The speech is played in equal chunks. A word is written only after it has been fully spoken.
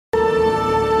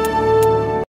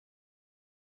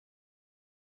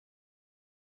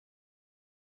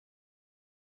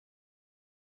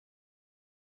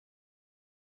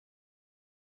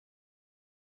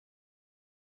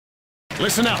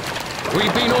Listen up.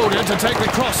 We've been ordered to take the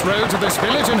crossroads of this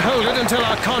village and hold it until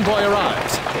our convoy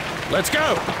arrives. Let's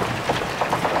go!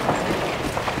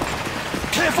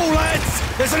 Careful, lads!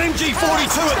 There's an MG-42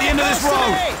 at the end of this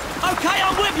road! Okay,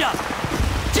 I'm with you!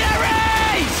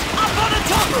 Jerry's! Up on the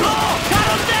top floor! Cut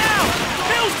them down!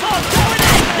 Hilltop, going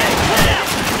in! Get clear!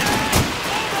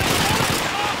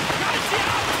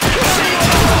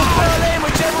 Berlin,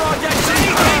 whichever I get to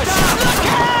first! Look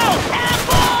out!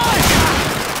 Ambush!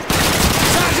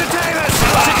 Sergeant Davis!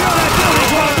 Secure that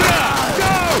building while we're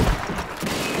go!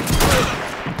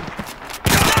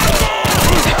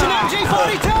 It's an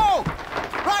MG-42!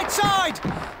 Right side!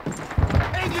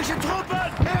 Englische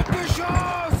Truppen!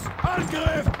 Erdgeschoss!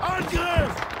 Angriff!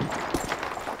 Angriff!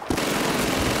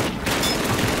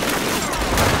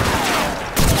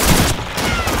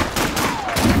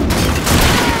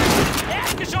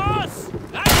 Erdgeschoss!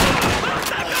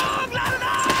 Verstärkung! Laden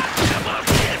ab! Er braucht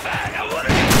Hilfe! Er wurde...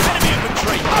 Enemy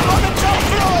infantry! Up on the top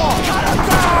floor! Cut him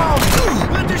down!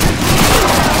 British infantry!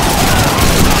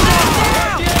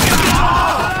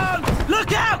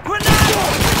 Look out! Grenade!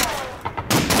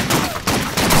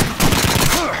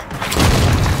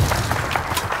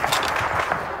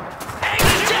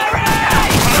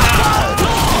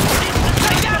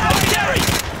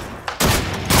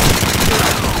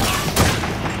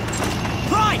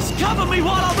 Cover me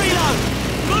while I reload!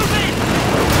 Move in!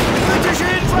 British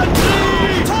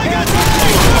infantry! Tiger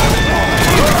tank!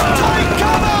 Take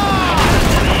cover!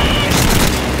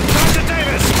 Sergeant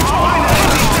Davis! Find the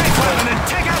enemy tank weapon and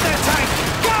take out their tank!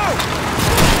 Go!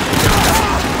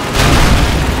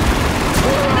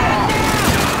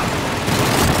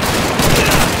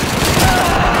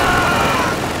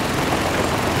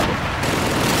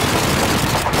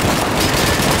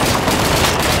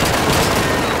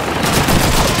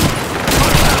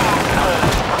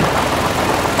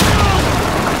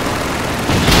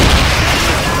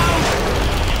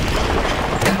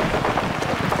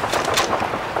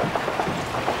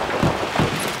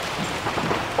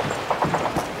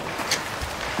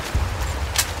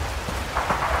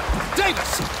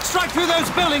 Strike through those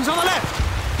buildings on the left!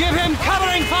 Give him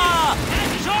covering fire!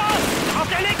 Schuss! Auf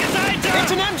der linken Seite!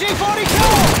 It's an MG-42!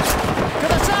 To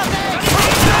the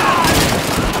southeast!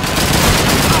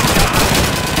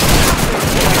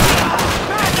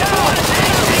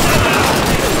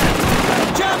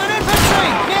 German infantry!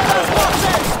 Near those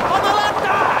boxes! On the left!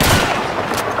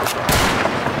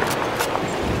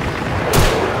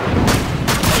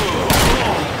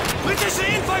 Britische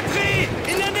Infanterie!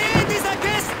 In der Nähe dieser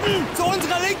Kisten! Zu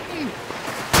unserer Linken!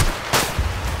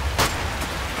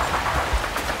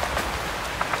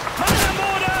 Mann am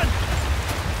Boden!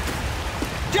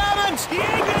 Germans! Die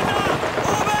Engländer!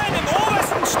 Oben im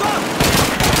obersten Stock!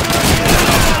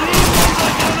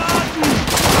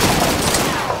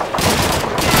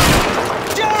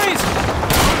 Jerry's!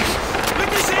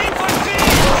 Britische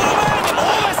Infanterie! Oben im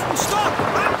obersten Stock!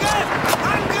 Angriff!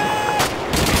 Angriff!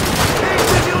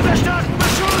 Hinter Sie unter starken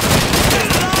Beschuss!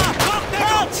 Ist da! Kommt der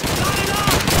Gott!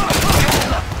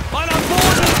 Mann am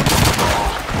Boden!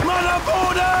 Mann am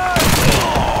Boden!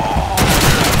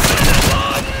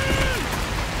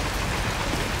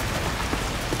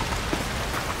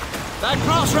 That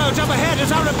crossroads up ahead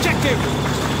is our objective!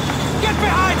 Get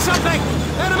behind something!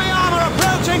 Enemy armor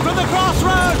approaching from the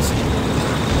crossroads!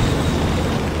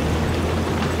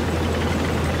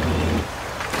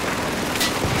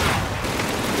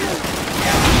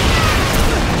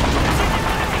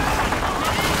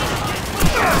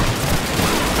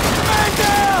 Man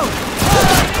down!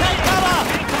 Take cover!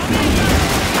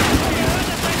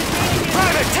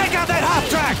 Private, take out that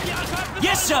half-track!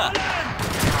 Yes, sir!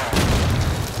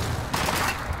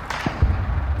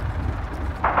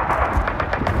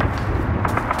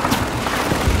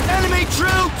 Enemy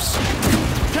troops!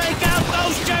 Take out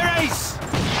those Jerrys!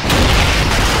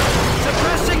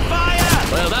 Suppressing fire!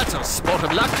 Well, that's a spot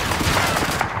of luck.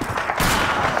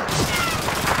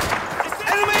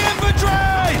 Enemy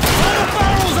infantry! Little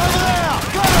barrels over there!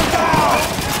 Cut them down!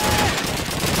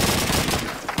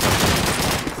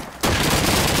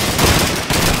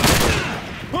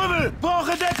 Hummel,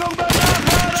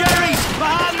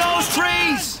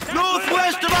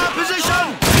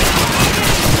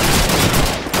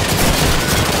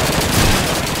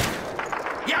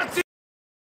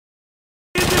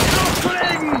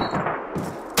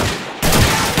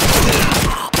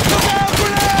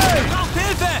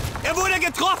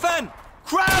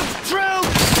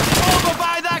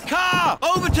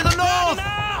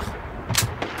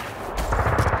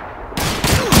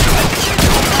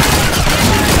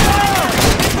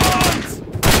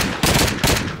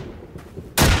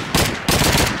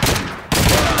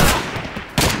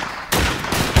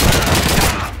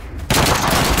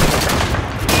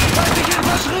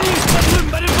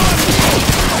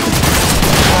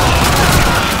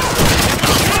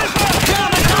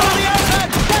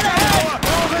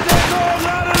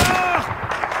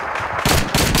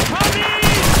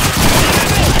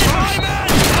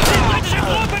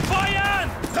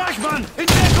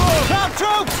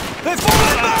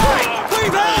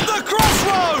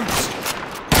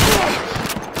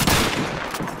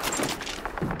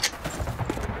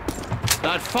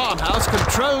 farmhouse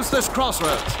controls this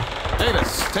crossroads.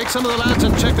 Davis, take some of the lads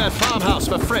and check that farmhouse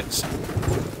for Fritz.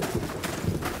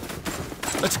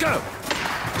 Let's go!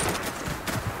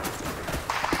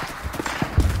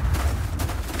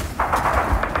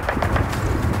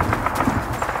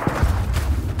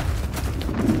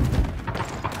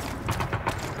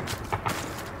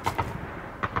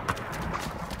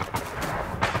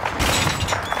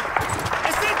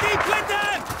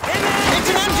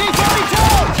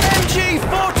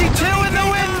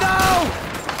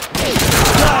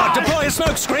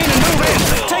 Smoke screen and move in!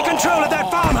 Take control of that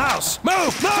farmhouse!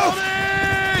 Move! Move!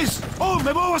 Police! Oh,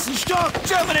 wir brauchen einen Stock!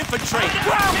 German infantry!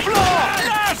 Ground floor!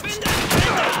 Left! Ich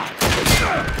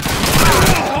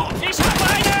hab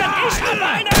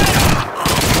einen!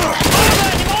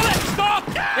 Moment! Stopp!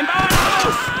 Im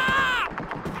Bauernhaus!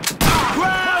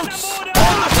 Crowds!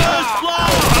 On the first floor!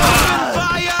 Open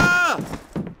fire!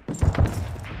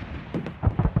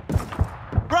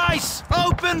 Bryce!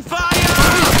 Open fire!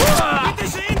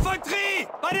 Britische Infanterie!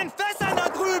 Bei den Fässern da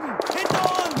drüben! Hinter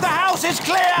uns! The house is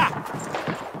clear!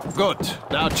 Good.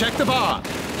 Now check the barn.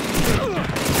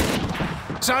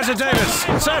 Sergeant Davis,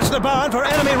 search the barn for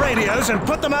enemy radios and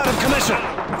put them out of commission.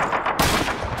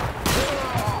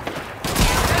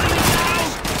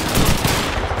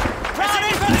 Ground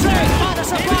infantry! On the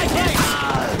supply crates!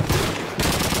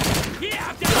 Hier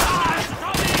habt ihr das!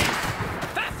 Zombies!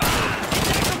 Pfeffer!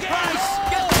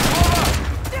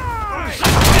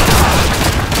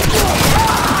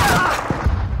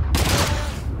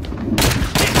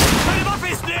 Meine Waffe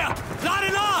ist leer!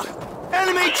 Lade nach!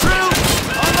 Enemy troops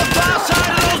on the far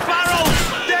side of those barrels!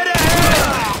 Dead ahead!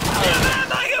 Wir werden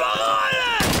mal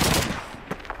überrollen!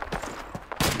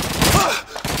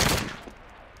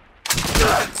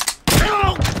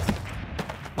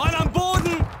 Mann am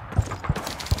Boden!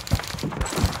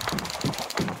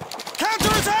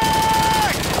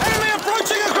 Counterattack! Enemy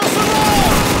approaching across the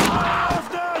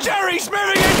wall! Jerry's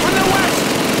moving in from the west!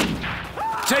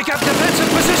 Take up defensive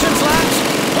positions, lads!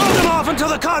 Hold them off until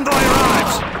the convoy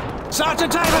arrives!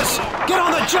 Sergeant Davis, get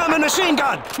on the German machine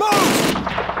gun! Move!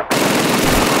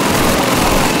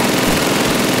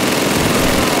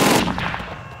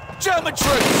 German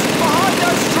troops! Behind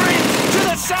those trees! To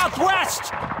the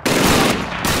southwest!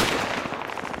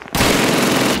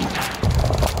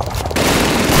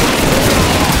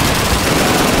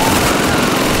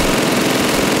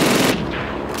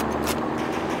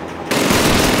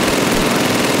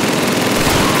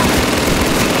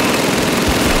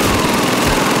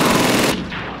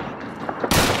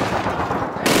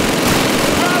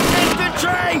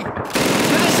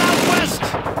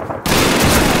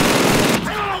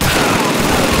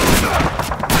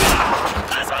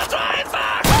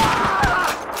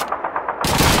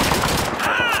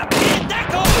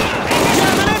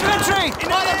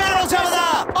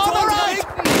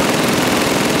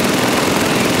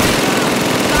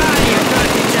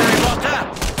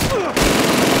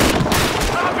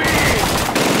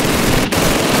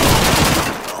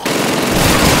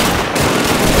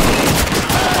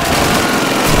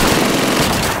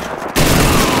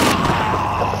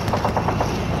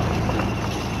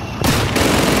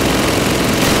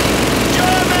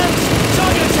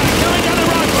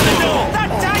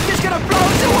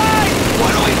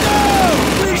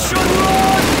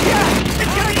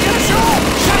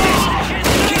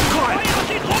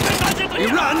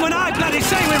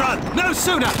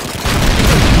 Sooner!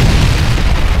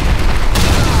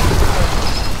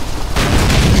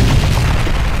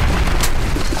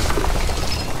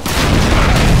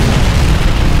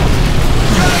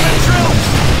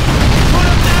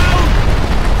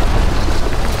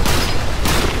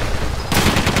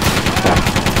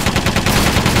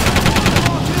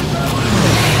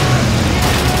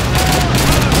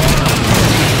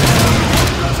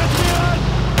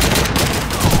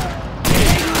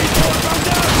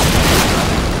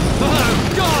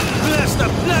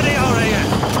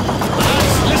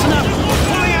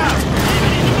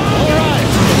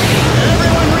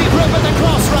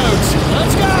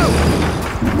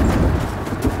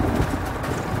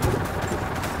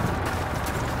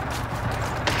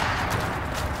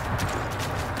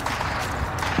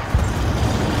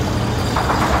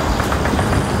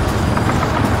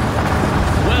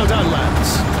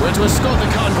 To escort the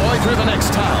convoy through the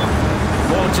next town.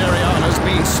 More Geriana's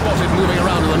being spotted moving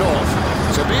around